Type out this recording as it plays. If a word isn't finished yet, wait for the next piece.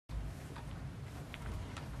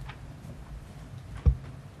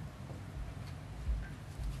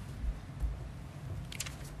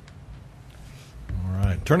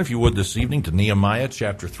Turn, if you would, this evening to Nehemiah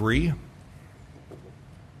chapter 3.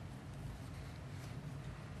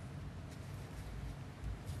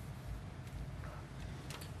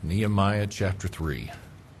 Nehemiah chapter 3.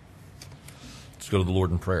 Let's go to the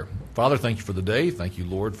Lord in prayer. Father, thank you for the day. Thank you,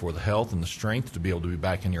 Lord, for the health and the strength to be able to be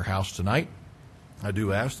back in your house tonight. I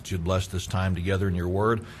do ask that you'd bless this time together in your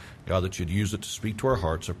word. God, that you'd use it to speak to our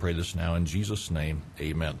hearts. I pray this now in Jesus' name.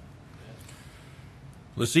 Amen.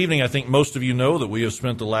 This evening, I think most of you know that we have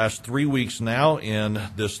spent the last 3 weeks now in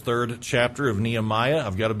this third chapter of Nehemiah.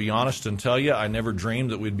 I've got to be honest and tell you, I never dreamed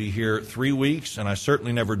that we'd be here 3 weeks, and I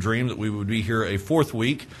certainly never dreamed that we would be here a fourth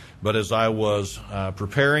week. But as I was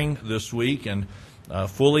preparing this week and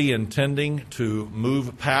fully intending to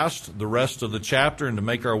move past the rest of the chapter and to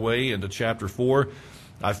make our way into chapter 4,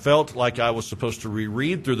 I felt like I was supposed to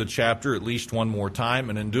reread through the chapter at least one more time,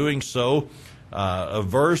 and in doing so, a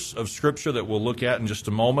verse of Scripture that we'll look at in just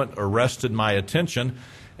a moment arrested my attention.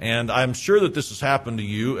 And I'm sure that this has happened to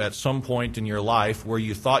you at some point in your life where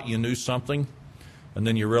you thought you knew something and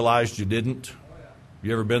then you realized you didn't.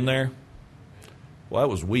 You ever been there? Well, that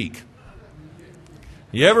was weak.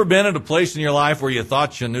 You ever been at a place in your life where you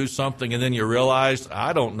thought you knew something and then you realized,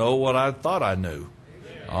 I don't know what I thought I knew?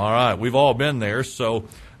 All right, we've all been there. So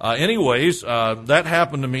that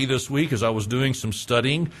happened to me this week as I was doing some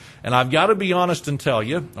studying. And I've got to be honest and tell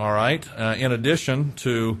you, all right, in addition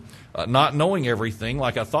to not knowing everything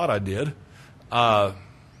like I thought I did,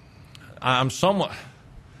 I'm somewhat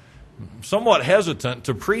hesitant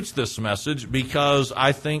to preach this message because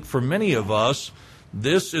I think for many of us,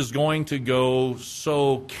 this is going to go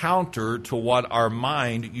so counter to what our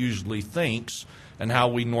mind usually thinks and how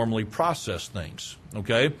we normally process things,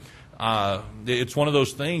 okay? It's one of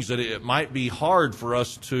those things that it might be hard for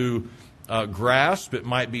us to grasp. It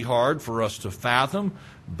might be hard for us to fathom,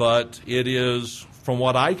 but it is, from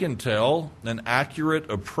what I can tell, an accurate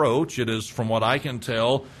approach. It is, from what I can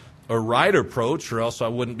tell, a right approach, or else I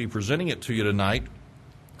wouldn't be presenting it to you tonight.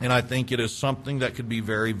 And I think it is something that could be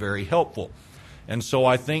very, very helpful. And so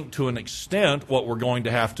I think to an extent what we're going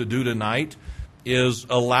to have to do tonight is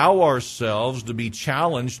allow ourselves to be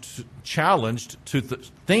challenged to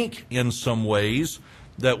think in some ways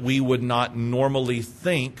that we would not normally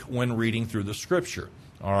think when reading through the Scripture.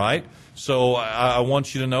 All right? So I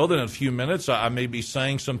want you to know that in a few minutes I may be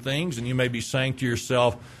saying some things, and you may be saying to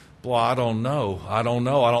yourself, well, I don't know, I don't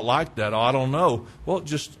like that, I don't know. Well,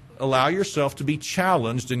 just allow yourself to be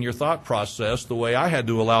challenged in your thought process the way I had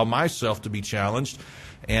to allow myself to be challenged.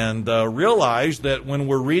 And realize that when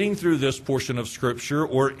we're reading through this portion of Scripture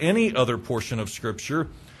or any other portion of Scripture,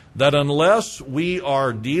 that unless we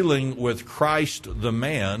are dealing with Christ the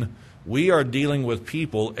man, we are dealing with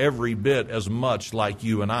people every bit as much like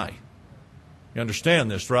you and I. You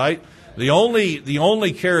understand this, right? The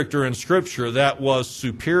only character in Scripture that was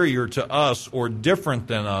superior to us or different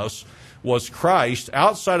than us was Christ.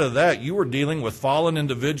 Outside of that, you were dealing with fallen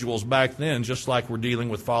individuals back then, just like we're dealing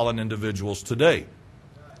with fallen individuals today.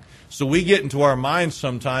 So we get into our minds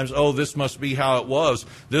sometimes, oh, this must be how it was.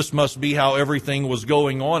 This must be how everything was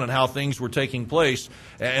going on and how things were taking place.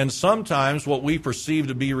 And sometimes what we perceive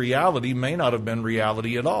to be reality may not have been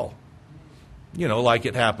reality at all. You know, like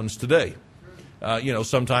it happens today.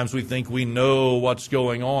 Sometimes we think we know what's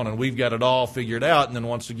going on and we've got it all figured out. And then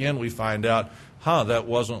once again, we find out, that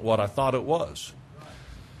wasn't what I thought it was.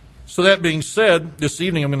 So that being said, this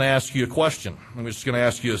evening I'm going to ask you a question. I'm just going to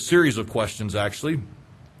ask you a series of questions, actually.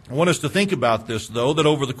 I want us to think about this, though, that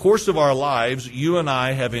over the course of our lives, you and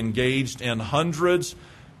I have engaged in hundreds,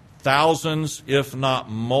 thousands, if not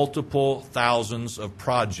multiple thousands of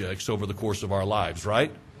projects over the course of our lives,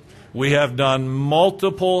 right? We have done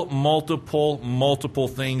multiple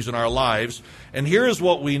things in our lives. And here's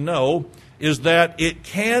what we know, is that it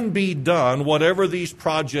can be done, whatever these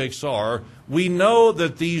projects are. We know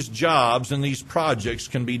that these jobs and these projects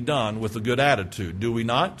can be done with a good attitude, do we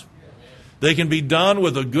not? They can be done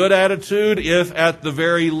with a good attitude, if at the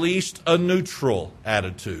very least a neutral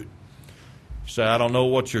attitude. You say, I don't know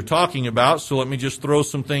what you're talking about, so let me just throw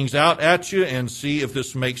some things out at you and see if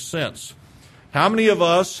this makes sense. How many of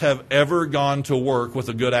us have ever gone to work with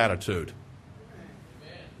a good attitude?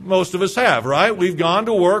 Most of us have, right? We've gone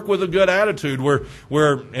to work with a good attitude.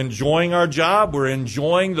 We're enjoying our job. We're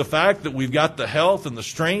enjoying the fact that we've got the health and the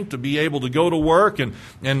strength to be able to go to work, and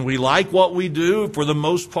we like what we do for the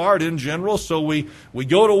most part in general. So we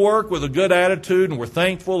go to work with a good attitude, and we're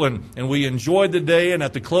thankful, and we enjoyed the day, and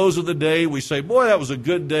at the close of the day, we say, boy, that was a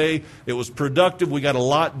good day. It was productive. We got a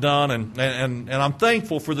lot done, and I'm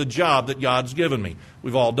thankful for the job that God's given me.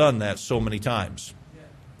 We've all done that so many times.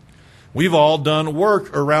 We've all done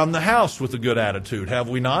work around the house with a good attitude, have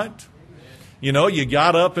we not? You know, you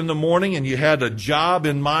got up in the morning and you had a job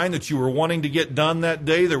in mind that you were wanting to get done that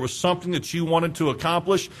day. There was something that you wanted to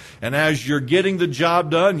accomplish. And as you're getting the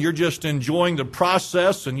job done, you're just enjoying the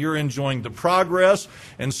process and you're enjoying the progress.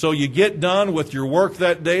 And so you get done with your work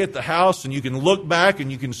that day at the house and you can look back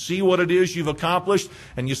and you can see what it is you've accomplished.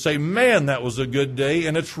 And you say, man, that was a good day.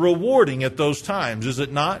 And it's rewarding at those times, is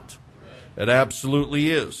it not? It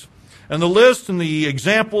absolutely is. And the list and the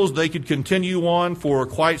examples, they could continue on for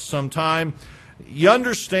quite some time. You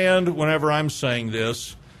understand, whenever I'm saying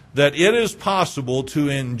this, that it is possible to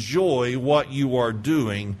enjoy what you are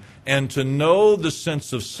doing and to know the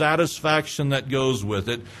sense of satisfaction that goes with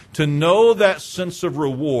it, to know that sense of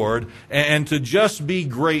reward, and to just be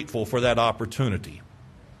grateful for that opportunity.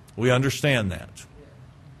 We understand that.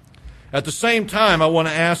 At the same time, I want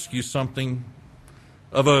to ask you something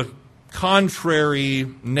of a contrary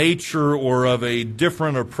nature or of a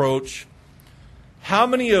different approach. How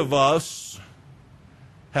many of us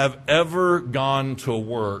have ever gone to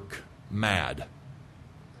work mad?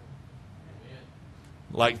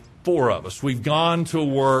 Like 4 of us. We've gone to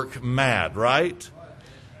work mad, right?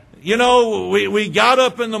 You know, we got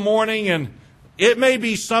up in the morning and it may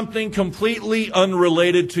be something completely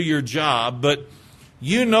unrelated to your job, but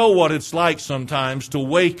you know what it's like sometimes to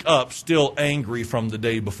wake up still angry from the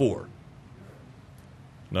day before.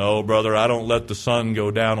 No, brother, I don't let the sun go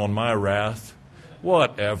down on my wrath.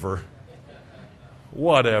 Whatever.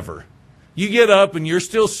 You get up and you're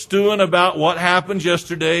still stewing about what happened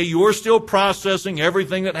yesterday. You're still processing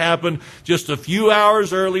everything that happened just a few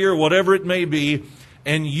hours earlier, whatever it may be.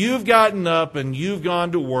 And you've gotten up and you've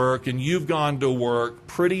gone to work and you've gone to work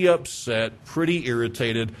pretty upset, pretty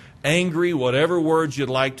irritated, angry, whatever words you'd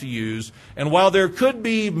like to use. And while there could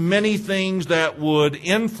be many things that would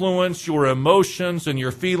influence your emotions and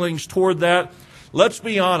your feelings toward that, let's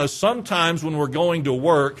be honest, sometimes when we're going to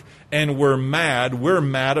work and we're mad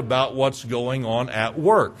about what's going on at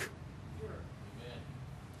work.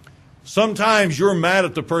 Sometimes you're mad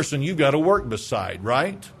at the person you've got to work beside,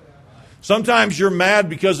 right? Sometimes you're mad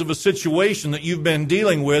because of a situation that you've been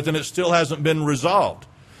dealing with and it still hasn't been resolved.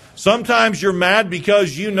 Sometimes you're mad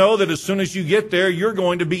because you know that as soon as you get there, you're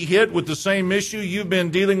going to be hit with the same issue you've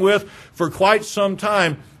been dealing with for quite some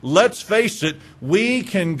time. Let's face it, we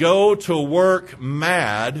can go to work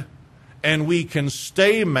mad and we can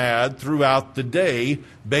stay mad throughout the day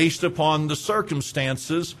based upon the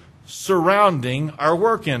circumstances surrounding our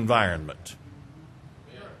work environment.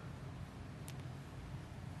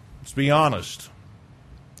 Let's be honest.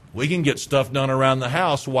 We can get stuff done around the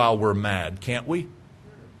house while we're mad, can't we?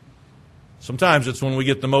 Sometimes it's when we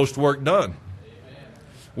get the most work done.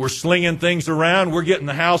 We're slinging things around. We're getting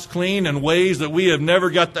the house clean in ways that we have never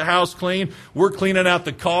got the house clean. We're cleaning out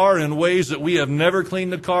the car in ways that we have never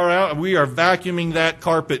cleaned the car out. We are vacuuming that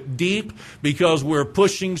carpet deep because we're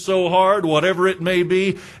pushing so hard, whatever it may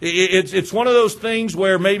be. It's one of those things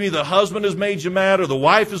where maybe the husband has made you mad or the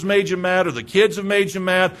wife has made you mad or the kids have made you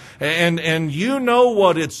mad. And you know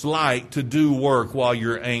what it's like to do work while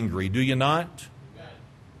you're angry, do you not?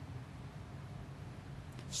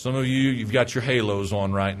 Some of you, you've got your halos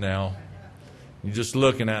on right now. You're just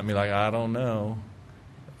looking at me like, I don't know.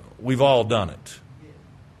 We've all done it.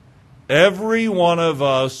 Every one of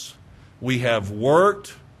us, we have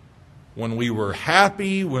worked when we were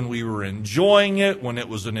happy, when we were enjoying it, when it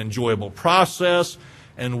was an enjoyable process.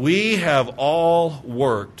 And we have all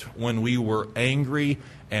worked when we were angry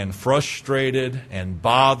and frustrated and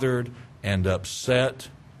bothered and upset.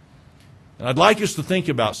 And I'd like us to think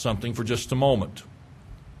about something for just a moment.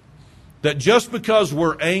 That just because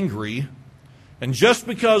we're angry, and just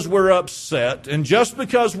because we're upset, and just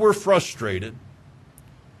because we're frustrated,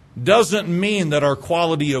 doesn't mean that our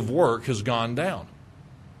quality of work has gone down.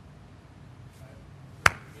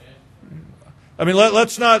 I mean,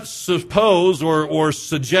 let's not suppose or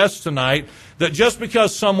suggest tonight that just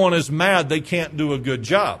because someone is mad, they can't do a good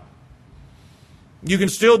job. You can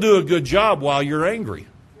still do a good job while you're angry.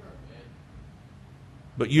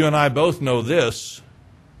 But you and I both know this.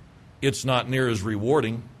 It's not near as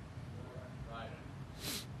rewarding.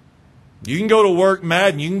 You can go to work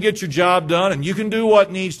mad and you can get your job done and you can do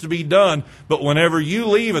what needs to be done. But whenever you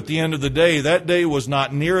leave at the end of the day, that day was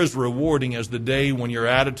not near as rewarding as the day when your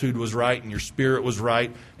attitude was right and your spirit was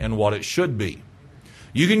right and what it should be.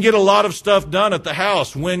 You can get a lot of stuff done at the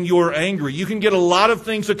house when you're angry. You can get a lot of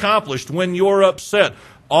things accomplished when you're upset.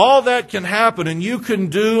 All that can happen and you can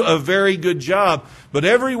do a very good job. But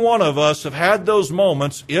every one of us have had those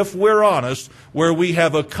moments, if we're honest, where we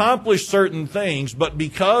have accomplished certain things, but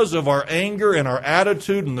because of our anger and our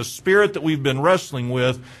attitude and the spirit that we've been wrestling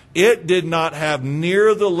with, it did not have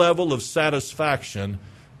near the level of satisfaction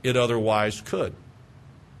it otherwise could.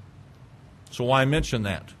 So why mention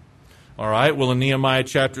that? All right, well, in Nehemiah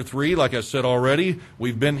chapter 3, like I said already,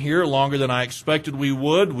 we've been here longer than I expected we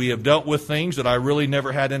would. We have dealt with things that I really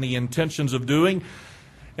never had any intentions of doing.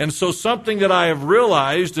 And so something that I have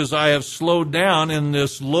realized as I have slowed down in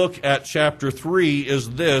this look at chapter 3 is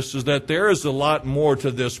that there is a lot more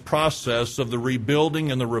to this process of the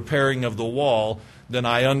rebuilding and the repairing of the wall than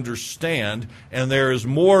I understand. And there is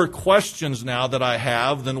more questions now that I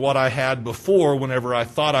have than what I had before whenever I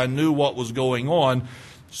thought I knew what was going on.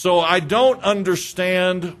 So I don't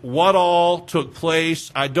understand what all took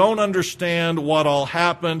place. I don't understand what all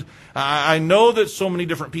happened. I know that so many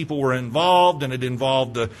different people were involved, and it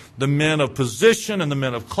involved the men of position and the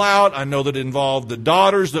men of clout. I know that it involved the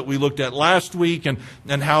daughters that we looked at last week and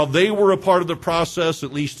how they were a part of the process,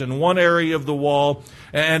 at least in one area of the wall.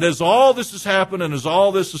 And as all this has happened and as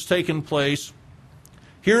all this has taken place,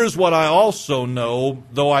 here is what I also know,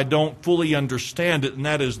 though I don't fully understand it, and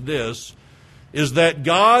that is this, is that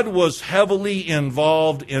God was heavily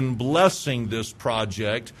involved in blessing this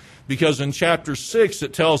project, because in chapter 6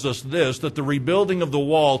 it tells us this, that the rebuilding of the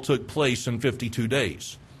wall took place in 52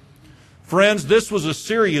 days. Friends, this was a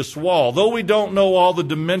serious wall. Though we don't know all the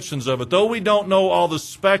dimensions of it, though we don't know all the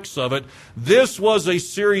specs of it, this was a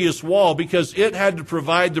serious wall because it had to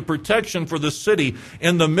provide the protection for the city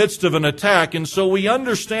in the midst of an attack. And so we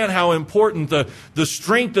understand how important the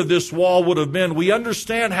strength of this wall would have been. We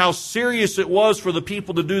understand how serious it was for the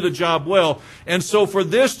people to do the job well. And so for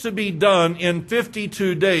this to be done in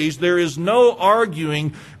 52 days, there is no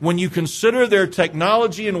arguing when you consider their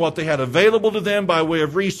technology and what they had available to them by way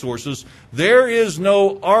of resources. There is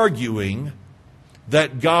no arguing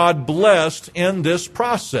that God blessed in this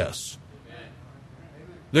process.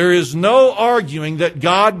 There is no arguing that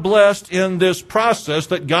God blessed in this process,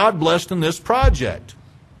 that God blessed in this project.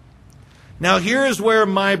 Now here is where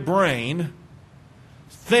my brain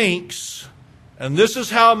thinks, and this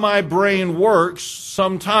is how my brain works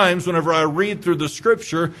sometimes whenever I read through the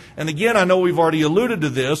Scripture. And again, I know we've already alluded to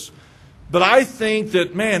this, but I think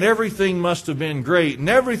that, man, everything must have been great, and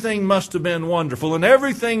everything must have been wonderful, and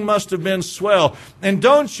everything must have been swell. And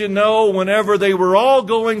don't you know, whenever they were all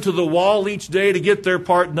going to the wall each day to get their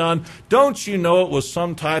part done, don't you know it was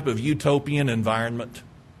some type of utopian environment?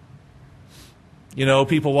 You know,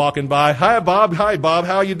 people walking by, hi Bob,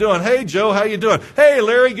 how you doing? Hey Joe, how you doing? Hey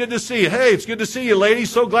Larry, good to see you. Hey, it's good to see you ladies.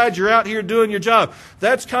 So glad you're out here doing your job.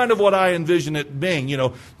 That's kind of what I envision it being, you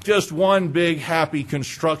know, just one big happy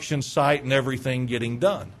construction site and everything getting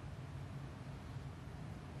done.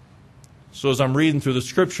 So as I'm reading through the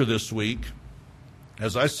Scripture this week,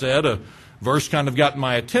 as I said, a verse kind of got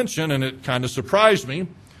my attention and it kind of surprised me.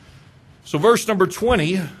 So verse number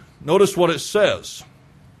 20, notice what it says.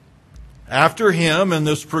 After him, in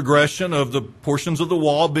this progression of the portions of the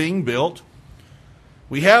wall being built,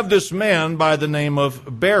 we have this man by the name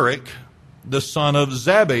of Barak, the son of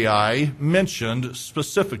Zabbai, mentioned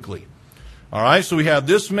specifically. All right, so we have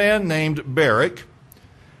this man named Barak,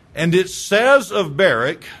 and it says of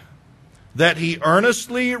Barak that he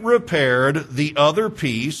earnestly repaired the other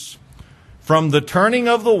piece from the turning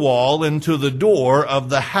of the wall into the door of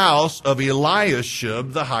the house of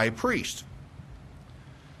Eliashib the high priest.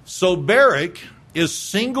 So Barak is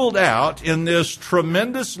singled out in this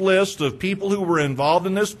tremendous list of people who were involved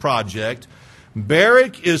in this project.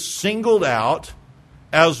 Barak is singled out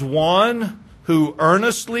as one who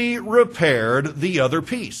earnestly repaired the other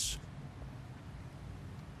piece.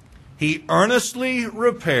 He earnestly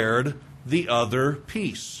repaired the other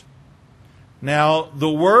piece. Now,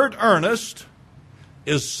 the word earnest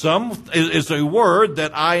is a word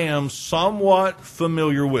that I am somewhat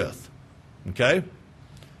familiar with. Okay?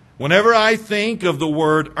 Whenever I think of the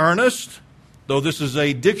word earnest, though this is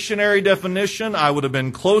a dictionary definition, I would have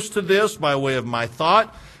been close to this by way of my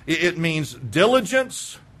thought. It means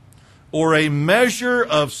diligence or a measure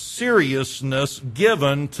of seriousness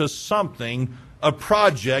given to something, a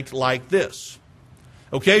project like this.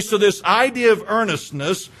 Okay, so this idea of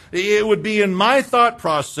earnestness, it would be in my thought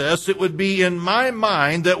process, it would be in my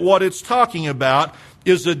mind that what it's talking about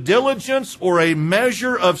is a diligence or a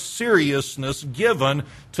measure of seriousness given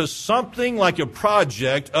to something like a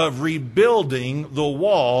project of rebuilding the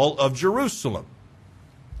wall of Jerusalem.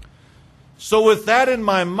 So with that in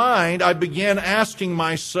my mind, I began asking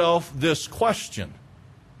myself this question.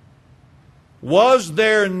 Was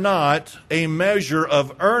there not a measure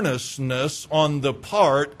of earnestness on the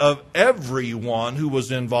part of everyone who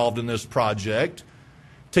was involved in this project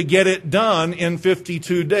to get it done in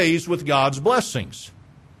 52 days with God's blessings?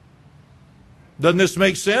 Doesn't this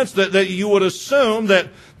make sense? That you would assume that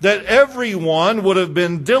everyone would have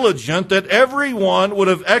been diligent, that everyone would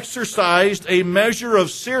have exercised a measure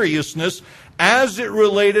of seriousness as it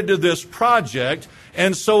related to this project.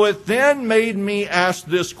 And so it then made me ask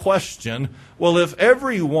this question, well, if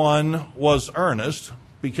everyone was earnest,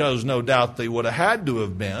 because no doubt they would have had to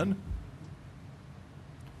have been,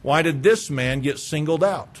 why did this man get singled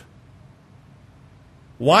out?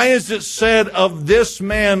 Why is it said of this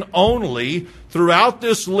man only throughout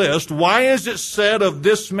this list? Why is it said of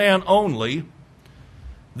this man only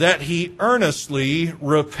that he earnestly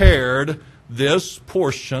repaired this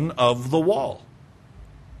portion of the wall?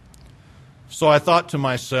 So I thought to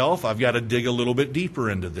myself, I've got to dig a little bit deeper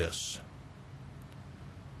into this.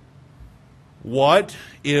 What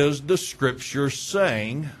is the Scripture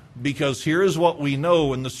saying? Because here is what we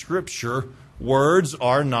know in the Scripture: words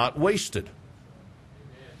are not wasted.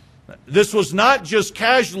 This was not just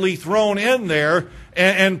casually thrown in there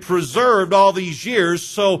and preserved all these years,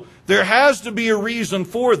 so there has to be a reason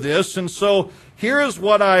for this. And so here is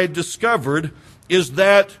what I discovered, is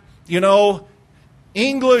that,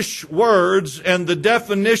 English words and the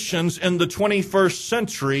definitions in the 21st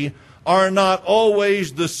century are not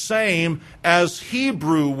always the same as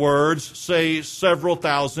Hebrew words, say, several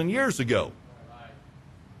thousand years ago.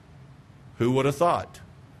 Who would have thought?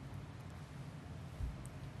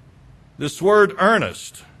 This word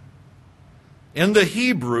earnest, in the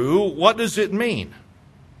Hebrew, what does it mean?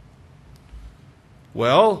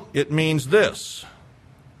 Well, it means this: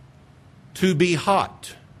 to be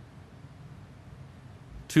hot.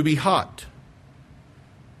 To be hot.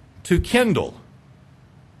 To kindle.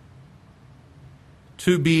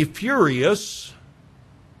 To be furious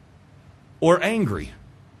or angry.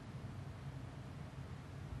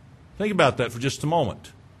 Think about that for just a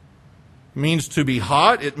moment. It means to be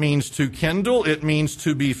hot, it means to kindle, it means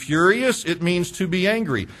to be furious, it means to be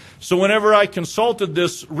angry. So whenever I consulted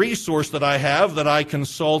this resource that I have, that I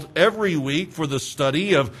consult every week for the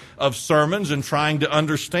study of sermons and trying to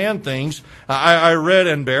understand things, I read,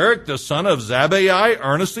 "And Barak, the son of Zabbai,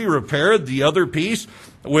 earnestly repaired the other piece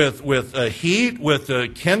with heat, with the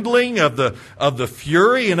kindling of the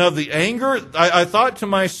fury and of the anger." I thought to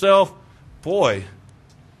myself, boy,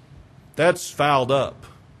 that's fouled up.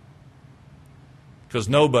 Because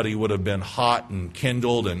nobody would have been hot and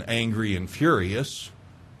kindled and angry and furious,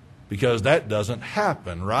 because that doesn't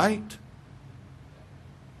happen, right?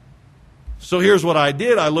 So here's what I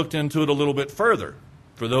did. I looked into it a little bit further.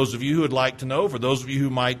 For those of you who would like to know, for those of you who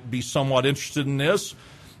might be somewhat interested in this,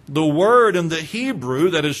 the word in the Hebrew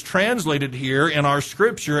that is translated here in our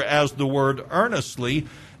Scripture as the word earnestly,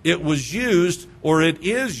 it was used, or it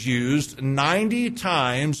is used, 90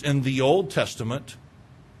 times in the Old Testament,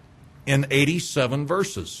 in 87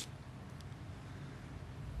 verses.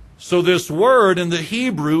 So this word in the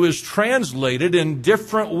Hebrew is translated in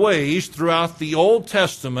different ways throughout the Old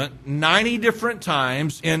Testament, 90 different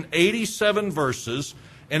times in 87 verses.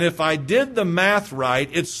 And if I did the math right,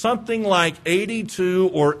 it's something like 82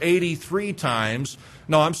 or 83 times,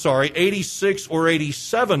 86 or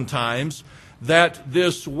 87 times that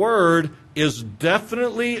this word is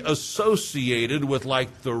definitely associated with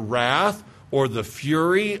like the wrath or the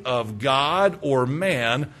fury of God or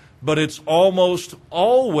man, but it's almost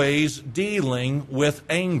always dealing with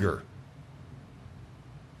anger.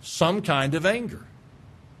 Some kind of anger.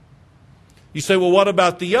 You say, well, what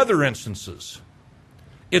about the other instances?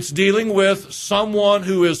 It's dealing with someone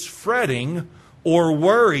who is fretting or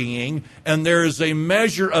worrying, and there is a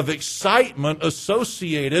measure of excitement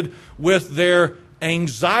associated with their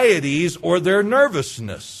anxieties or their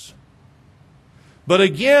nervousness. But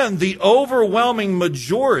again, the overwhelming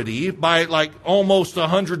majority, by like almost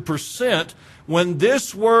 100%, when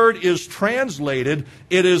this word is translated,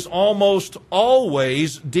 it is almost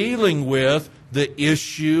always dealing with the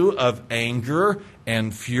issue of anger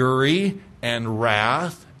and fury and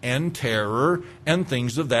wrath and terror and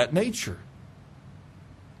things of that nature.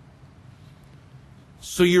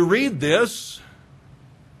 So you read this,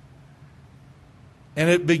 and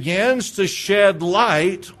it begins to shed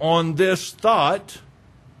light on this thought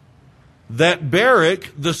that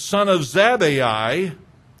Barak, the son of Zabbai,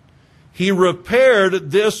 he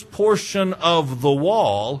repaired this portion of the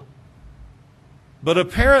wall, but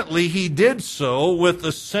apparently he did so with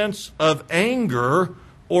a sense of anger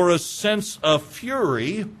or a sense of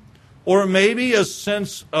fury or maybe a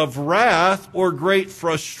sense of wrath or great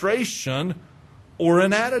frustration or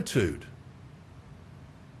an attitude.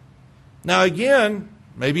 Now again,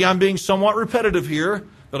 maybe I'm being somewhat repetitive here,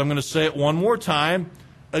 but I'm going to say it one more time.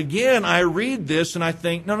 Again, I read this and I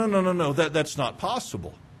think, no, that's not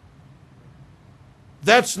possible.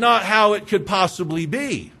 That's not how it could possibly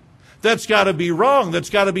be. That's got to be wrong. That's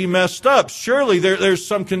got to be messed up. Surely there's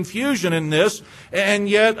some confusion in this. And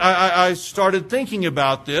yet I started thinking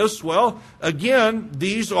about this. Well, again,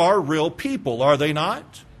 these are real people, are they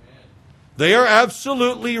not? They are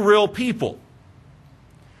absolutely real people.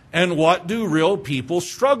 And what do real people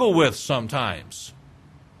struggle with sometimes?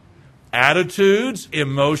 Attitudes,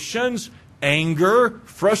 emotions, anger,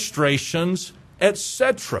 frustrations,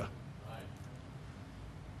 etc.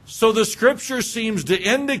 So the Scripture seems to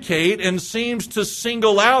indicate and seems to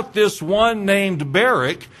single out this one named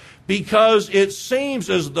Barak, because it seems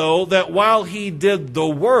as though that while he did the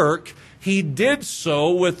work, he did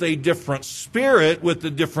so with a different spirit, with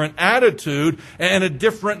a different attitude, and a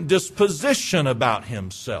different disposition about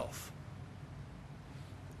himself.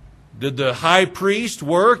 Did the high priest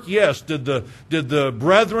work? Yes. Did the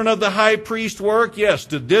brethren of the high priest work? Yes.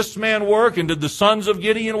 Did this man work? And did the sons of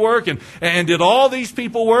Gideon work? And did all these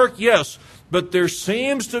people work? Yes. But there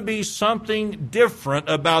seems to be something different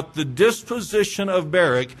about the disposition of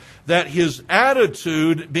Barak, that his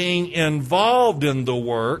attitude being involved in the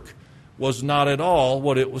work was not at all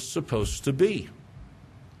what it was supposed to be.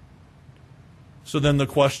 So then the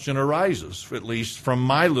question arises, at least from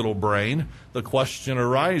my little brain, the question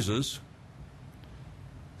arises,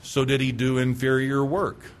 so did he do inferior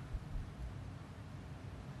work?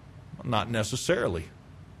 Not necessarily.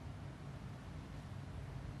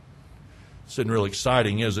 This isn't real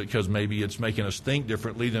exciting, is it? Because maybe it's making us think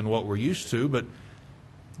differently than what we're used to. But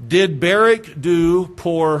did Barak do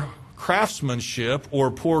poor craftsmanship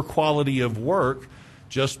or poor quality of work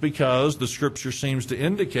just because the Scripture seems to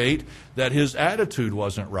indicate that his attitude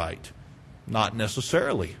wasn't right? Not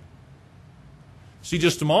necessarily. See,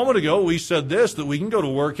 just a moment ago we said this, that we can go to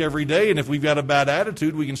work every day, and if we've got a bad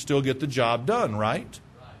attitude, we can still get the job done, right?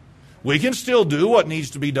 We can still do what needs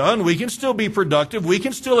to be done. We can still be productive. We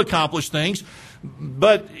can still accomplish things.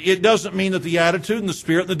 But it doesn't mean that the attitude and the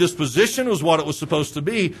spirit and the disposition was what it was supposed to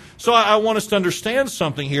be. So I want us to understand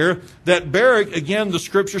something here, that Barak, again, the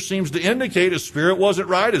Scripture seems to indicate his spirit wasn't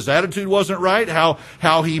right, his attitude wasn't right,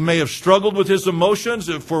 how he may have struggled with his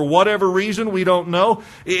emotions for whatever reason, we don't know.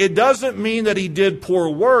 It doesn't mean that he did poor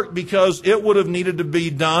work, because it would have needed to be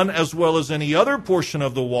done as well as any other portion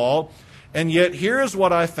of the wall. And yet, here is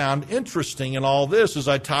what I found interesting in all this. As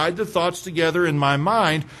I tied the thoughts together in my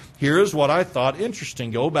mind, here is what I thought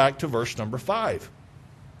interesting. Go back to verse number 5.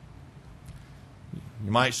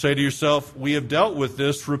 You might say to yourself, we have dealt with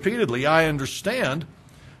this repeatedly. I understand.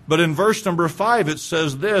 But in verse number 5 it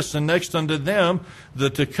says this, and next unto them the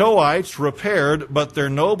Tekoites repaired, but their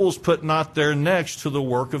nobles put not their necks to the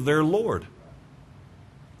work of their Lord.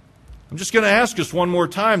 I'm just going to ask us one more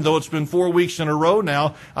time, though it's been 4 weeks in a row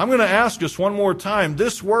now. I'm going to ask us one more time,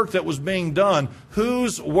 this work that was being done,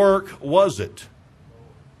 whose work was it?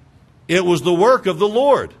 It was the work of the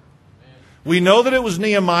Lord. We know that it was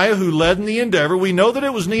Nehemiah who led in the endeavor. We know that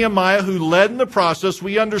it was Nehemiah who led in the process.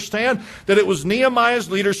 We understand that it was Nehemiah's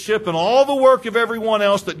leadership and all the work of everyone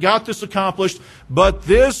else that got this accomplished. But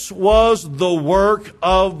this was the work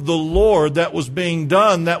of the Lord that was being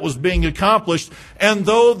done, that was being accomplished. And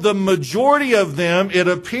though the majority of them, it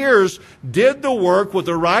appears, did the work with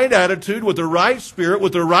the right attitude, with the right spirit,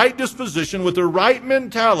 with the right disposition, with the right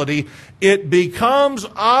mentality, it becomes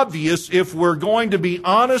obvious, if we're going to be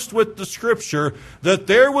honest with the Scripture, that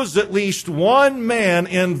there was at least one man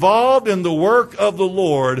involved in the work of the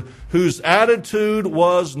Lord whose attitude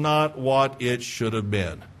was not what it should have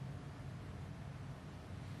been.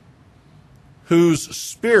 Whose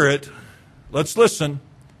spirit, let's listen,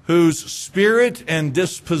 whose spirit and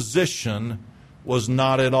disposition was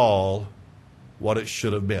not at all what it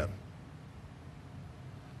should have been.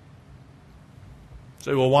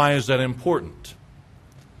 Say, well, why is that important?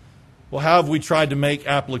 Well, how have we tried to make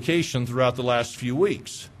application throughout the last few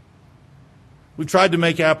weeks? We've tried to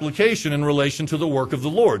make application in relation to the work of the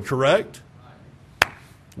Lord, correct?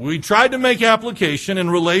 We tried to make application in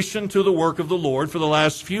relation to the work of the Lord for the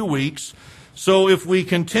last few weeks. So if we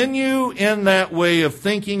continue in that way of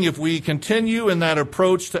thinking, if we continue in that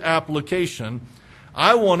approach to application,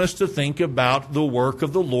 I want us to think about the work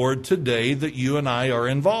of the Lord today that you and I are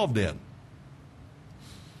involved in.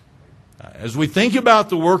 As we think about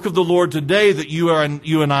the work of the Lord today that you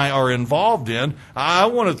and I are involved in, I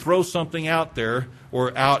want to throw something out there,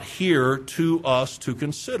 or out here, to us to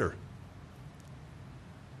consider.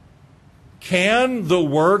 Can the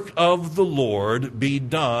work of the Lord be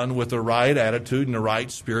done with the right attitude and the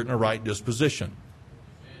right spirit and the right disposition?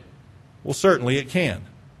 Well, certainly it can.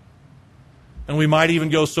 And we might even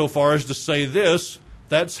go so far as to say this,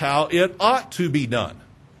 that's how it ought to be done.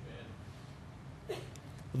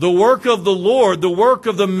 The work of the Lord, the work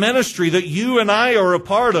of the ministry that you and I are a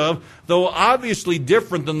part of, though obviously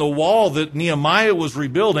different than the wall that Nehemiah was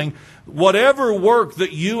rebuilding, whatever work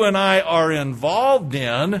that you and I are involved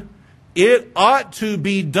in, it ought to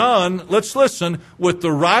be done, let's listen, with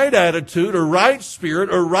the right attitude, a right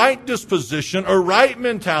spirit, a right disposition, a right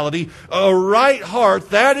mentality, a right heart.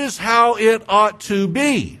 That is how it ought to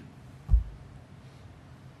be.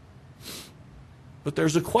 But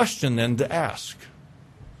there's a question then to ask.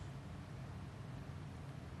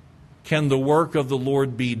 Can the work of the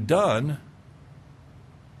Lord be done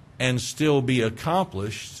and still be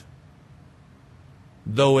accomplished,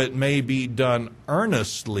 though it may be done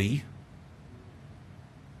earnestly,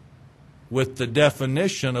 with the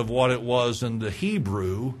definition of what it was in the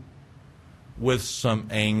Hebrew, with some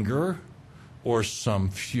anger or some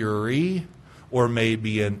fury or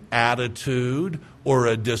maybe an attitude or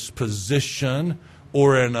a disposition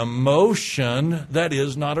or an emotion that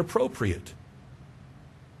is not appropriate?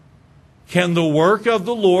 Can the work of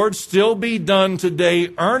the Lord still be done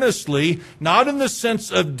today earnestly, not in the sense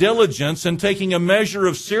of diligence and taking a measure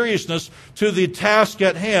of seriousness to the task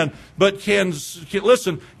at hand, but can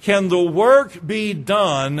the work be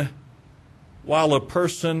done while a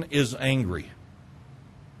person is angry?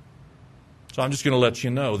 So I'm just going to let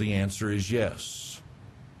you know the answer is yes.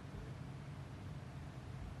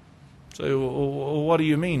 So what do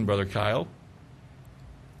you mean, Brother Kyle?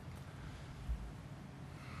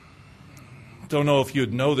 Don't know if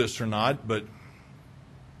you'd know this or not, but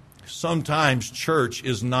sometimes church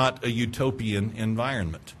is not a utopian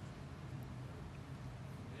environment.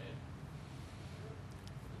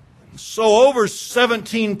 So over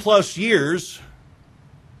 17 plus years,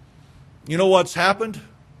 you know what's happened?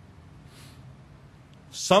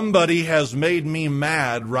 Somebody has made me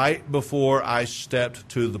mad right before I stepped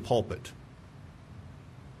to the pulpit.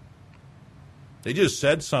 They just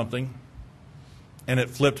said something, and it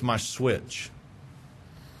flipped my switch.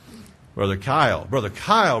 Brother Kyle,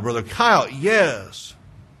 yes.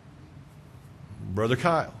 Brother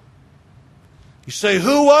Kyle. You say,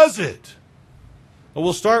 who was it? Well,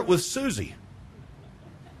 we'll start with Susie.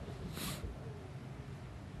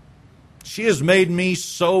 She has made me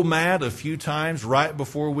so mad a few times right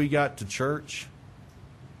before we got to church.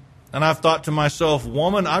 And I've thought to myself,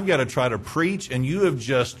 woman, I've got to try to preach, and you have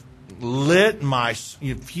just lit my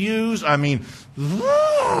fuse. I mean,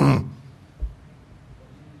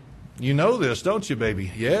 you know this, don't you,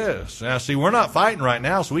 baby? Yes. Now, see, we're not fighting right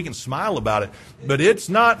now, so we can smile about it. But it's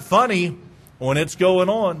not funny when it's going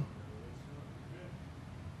on.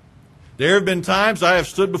 There have been times I have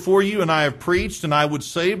stood before you and I have preached, and I would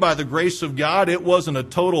say by the grace of God, it wasn't a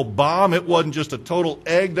total bomb. It wasn't just a total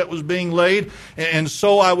egg that was being laid. And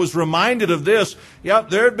so I was reminded of this.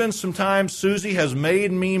 Yep, there have been some times Susie has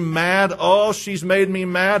made me mad. Oh, she's made me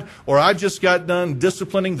mad. Or I just got done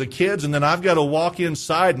disciplining the kids, and then I've got to walk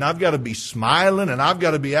inside and I've got to be smiling and I've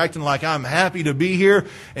got to be acting like I'm happy to be here.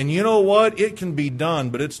 And you know what? It can be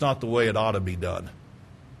done, but it's not the way it ought to be done.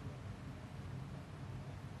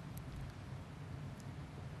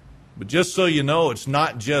 But just so you know, it's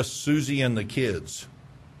not just Susie and the kids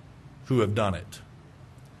who have done it.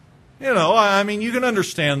 You know, I mean, you can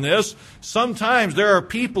understand this. Sometimes there are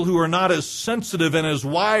people who are not as sensitive and as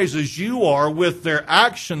wise as you are with their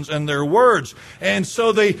actions and their words. And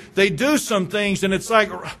so they do some things, and it's like,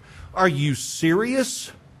 are you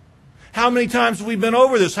serious? How many times have we been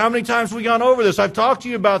over this? How many times have we gone over this? I've talked to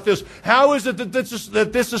you about this. How is it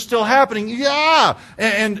that this is still happening? Yeah.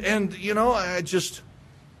 And you know,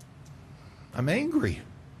 I'm angry.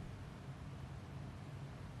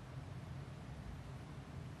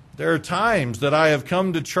 There are times that I have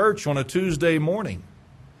come to church on a Tuesday morning.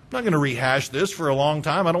 I'm not going to rehash this for a long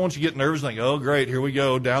time. I don't want you to get nervous and think, oh, great, here we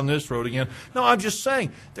go down this road again. No, I'm just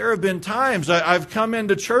saying there have been times I've come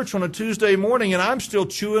into church on a Tuesday morning and I'm still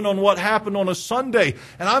chewing on what happened on a Sunday,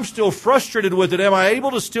 and I'm still frustrated with it. Am I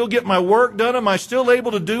able to still get my work done? Am I still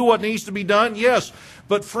able to do what needs to be done? Yes.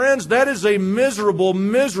 But friends, that is a miserable,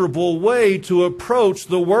 miserable way to approach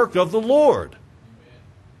the work of the Lord.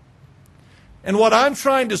 And what I'm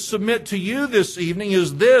trying to submit to you this evening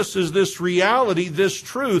is this reality, this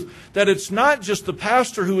truth, that it's not just the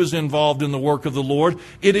pastor who is involved in the work of the Lord.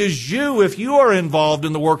 It is you, if you are involved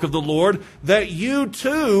in the work of the Lord, that you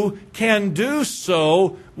too can do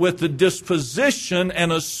so with a disposition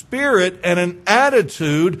and a spirit and an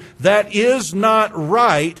attitude that is not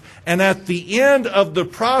right. And at the end of the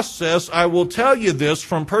process, I will tell you this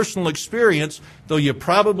from personal experience, though you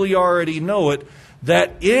probably already know it,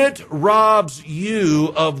 that it robs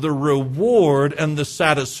you of the reward and the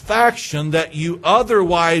satisfaction that you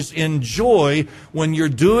otherwise enjoy when you're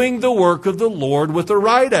doing the work of the Lord with the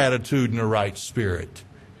right attitude and the right spirit.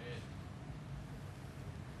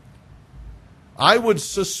 I would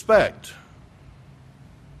suspect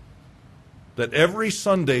that every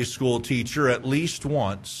Sunday school teacher at least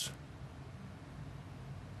once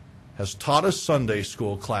has taught a Sunday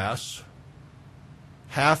school class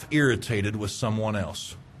half irritated with someone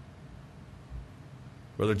else.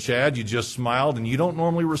 Brother Chad, you just smiled and you don't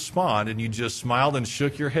normally respond, and you just smiled and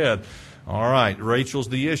shook your head. All right, Rachel's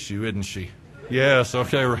the issue, isn't she? Yes,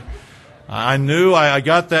 okay. I knew, I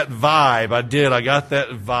got that vibe. I got that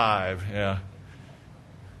vibe, yeah.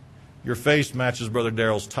 Your face matches Brother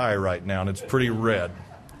Darrell's tie right now, and it's pretty red.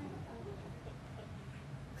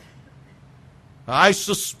 I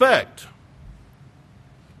suspect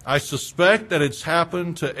that it's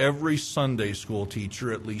happened to every Sunday school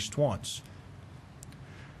teacher at least once.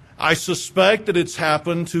 I suspect that it's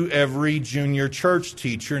happened to every junior church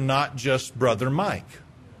teacher, not just Brother Mike.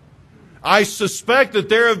 I suspect that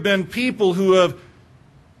there have been people who have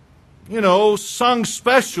sung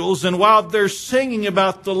specials, and while they're singing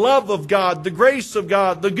about the love of God, the grace of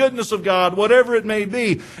God, the goodness of God, whatever it may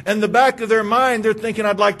be, in the back of their mind, they're thinking,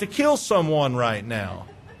 I'd like to kill someone right now.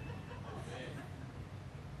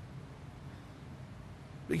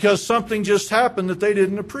 Because something just happened that they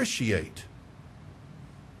didn't appreciate.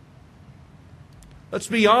 Let's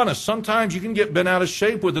be honest, sometimes you can get bent out of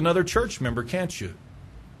shape with another church member, can't you?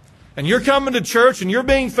 And you're coming to church and you're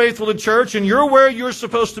being faithful to church and you're where you're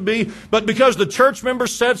supposed to be, but because the church member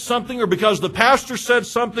said something or because the pastor said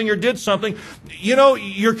something or did something,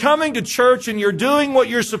 you're coming to church and you're doing what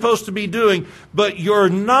you're supposed to be doing, but you're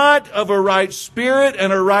not of a right spirit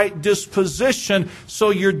and a right disposition, so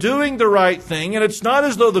you're doing the right thing, and it's not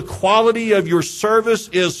as though the quality of your service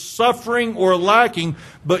is suffering or lacking,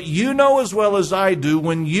 but you know as well as I do,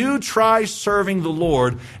 when you try serving the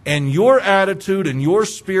Lord and your attitude and your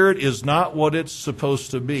spirit is not what it's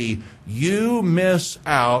supposed to be, you miss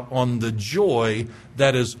out on the joy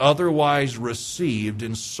that is otherwise received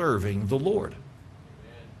in serving the Lord.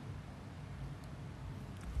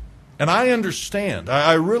 And I understand,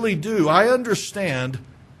 I really do, I understand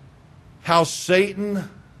how Satan,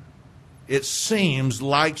 it seems,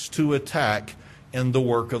 likes to attack in the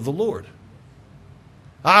work of the Lord.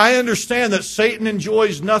 I understand that Satan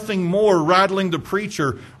enjoys nothing more rattling the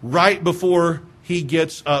preacher right before he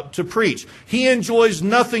gets up to preach. He enjoys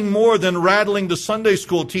nothing more than rattling the Sunday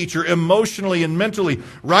school teacher emotionally and mentally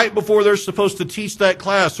right before they're supposed to teach that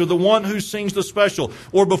class, or the one who sings the special,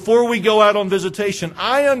 or before we go out on visitation.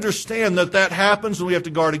 I understand that happens and we have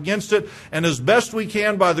to guard against it. And as best we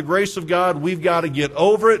can, by the grace of God, we've got to get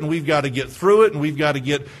over it and we've got to get through it and we've got to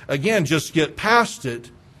get past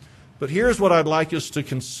it. But here's what I'd like us to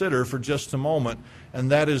consider for just a moment, and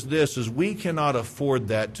that is this, is we cannot afford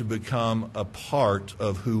that to become a part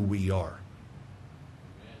of who we are.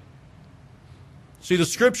 See, the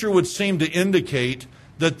Scripture would seem to indicate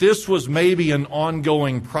that this was maybe an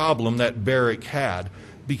ongoing problem that Barak had,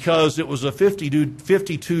 because it was a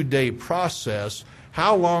 52-day process.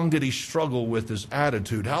 How long did he struggle with his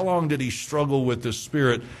attitude? How long did he struggle with his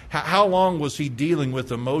spirit? How long was he dealing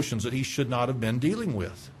with emotions that he should not have been dealing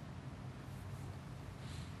with?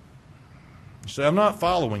 You say, I'm not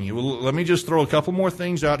following you. Well, let me just throw a couple more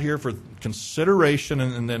things out here for consideration,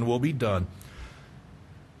 and then we'll be done.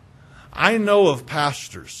 I know of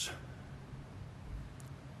pastors.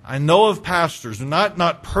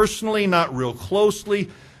 Not personally, not real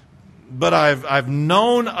closely, but I've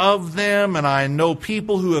known of them, and I know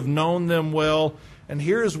people who have known them well, and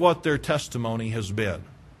here's what their testimony has been.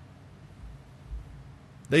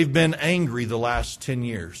 They've been angry the last 10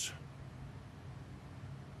 years.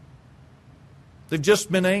 They've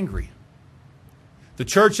just been angry. The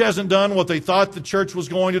church hasn't done what they thought the church was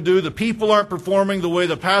going to do. The people aren't performing the way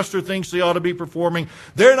the pastor thinks they ought to be performing.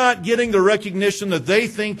 They're not getting the recognition that they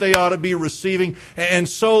think they ought to be receiving. And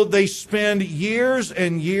so they spend years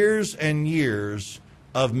and years and years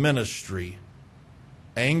of ministry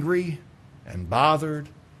angry and bothered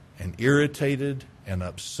and irritated and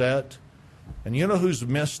upset. And you know who's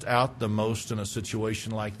missed out the most in a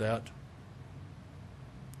situation like that?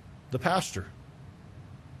 The pastor.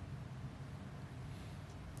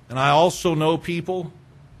 And I also know people,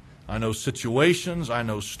 I know situations, I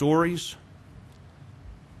know stories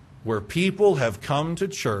where people have come to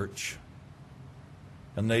church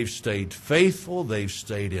And they've stayed faithful, they've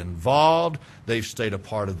stayed involved, they've stayed a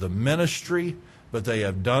part of the ministry, but they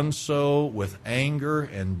have done so with anger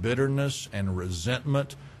and bitterness and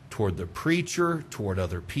resentment toward the preacher, toward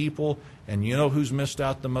other people. And you know who's missed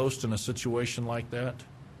out the most in a situation like that?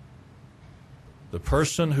 The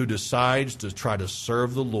person who decides to try to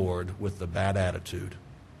serve the Lord with the bad attitude.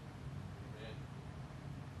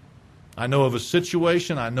 I know of a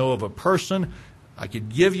situation, I know of a person, I could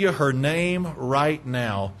give you her name right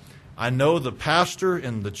now. I know the pastor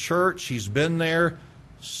in the church. He's been there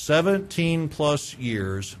 17 plus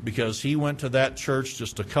years because he went to that church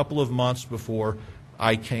just a couple of months before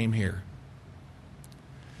I came here.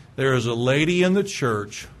 There is a lady in the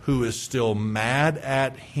church who is still mad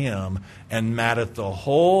at him and mad at the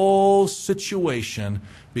whole situation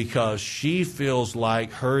because she feels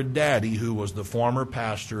like her daddy, who was the former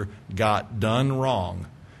pastor, got done wrong,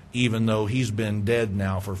 even though he's been dead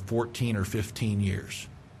now for 14 or 15 years.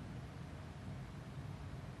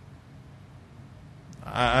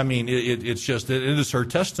 I mean, it's just, it is her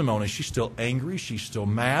testimony. She's still angry. She's still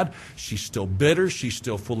mad. She's still bitter. She's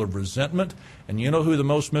still full of resentment. And you know who the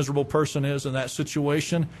most miserable person is in that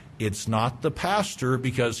situation? It's not the pastor,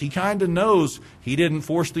 because he kind of knows he didn't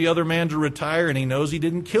force the other man to retire, and he knows he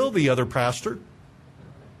didn't kill the other pastor.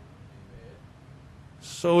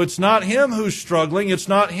 So it's not him who's struggling. It's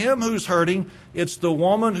not him who's hurting. It's the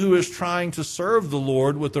woman who is trying to serve the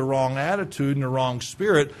Lord with the wrong attitude and the wrong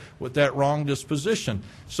spirit, with that wrong disposition.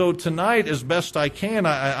 So tonight, as best I can,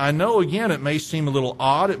 I know, again, it may seem a little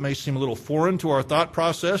odd. It may seem a little foreign to our thought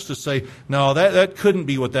process to say, no, that couldn't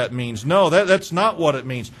be what that means. No, that's not what it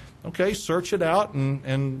means. Okay, search it out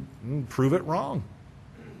and prove it wrong.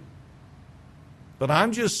 But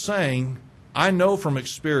I'm just saying, I know from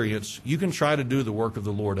experience, you can try to do the work of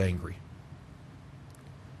the Lord angry.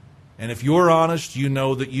 And if you're honest, you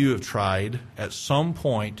know that you have tried at some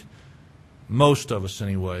point, most of us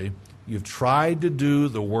anyway, you've tried to do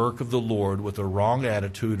the work of the Lord with a wrong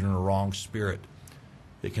attitude and a wrong spirit.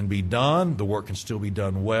 It can be done, the work can still be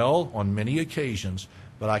done well on many occasions,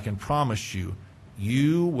 but I can promise you,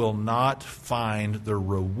 you will not find the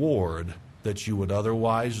reward that you would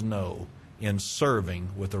otherwise know in serving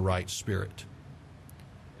with the right spirit.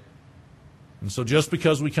 And so just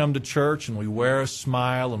because we come to church and we wear a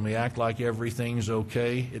smile and we act like everything's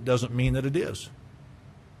okay, it doesn't mean that it is.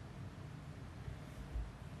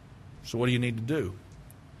 So what do you need to do?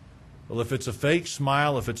 Well, if it's a fake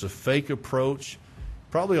smile, if it's a fake approach, you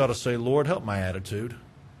probably ought to say, Lord, help my attitude,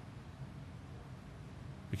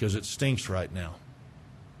 because it stinks right now.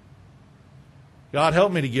 God,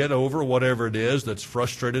 help me to get over whatever it is that's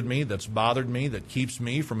frustrated me, that's bothered me, that keeps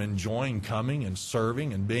me from enjoying coming and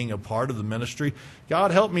serving and being a part of the ministry.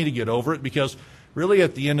 God, help me to get over it, because really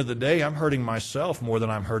at the end of the day, I'm hurting myself more than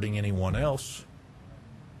I'm hurting anyone else.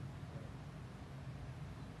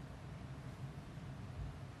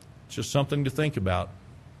 It's just something to think about,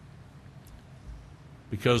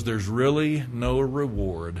 because there's really no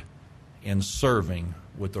reward in serving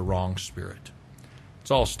with the wrong spirit. Let's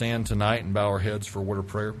all stand tonight and bow our heads for a word of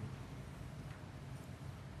prayer.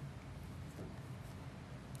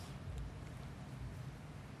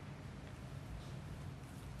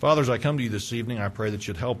 Father, as I come to you this evening, I pray that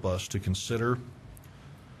you'd help us to consider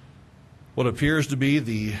what appears to be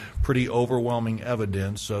the pretty overwhelming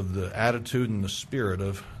evidence of the attitude and the spirit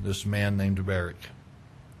of this man named Barak.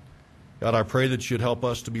 God, I pray that you'd help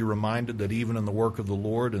us to be reminded that even in the work of the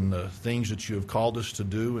Lord and the things that you have called us to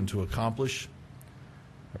do and to accomplish,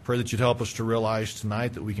 I pray that you'd help us to realize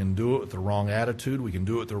tonight that we can do it with the wrong attitude, we can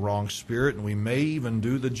do it with the wrong spirit, and we may even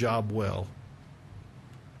do the job well.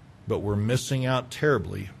 But we're missing out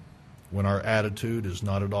terribly when our attitude is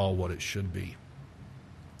not at all what it should be.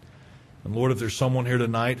 And Lord, if there's someone here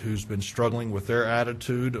tonight who's been struggling with their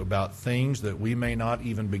attitude about things that we may not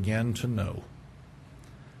even begin to know,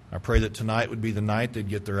 I pray that tonight would be the night they'd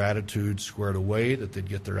get their attitude squared away, that they'd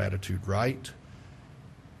get their attitude right.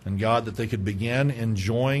 And God, that they could begin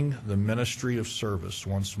enjoying the ministry of service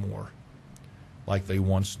once more, like they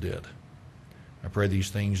once did. I pray these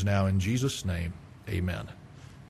things now in Jesus' name. Amen.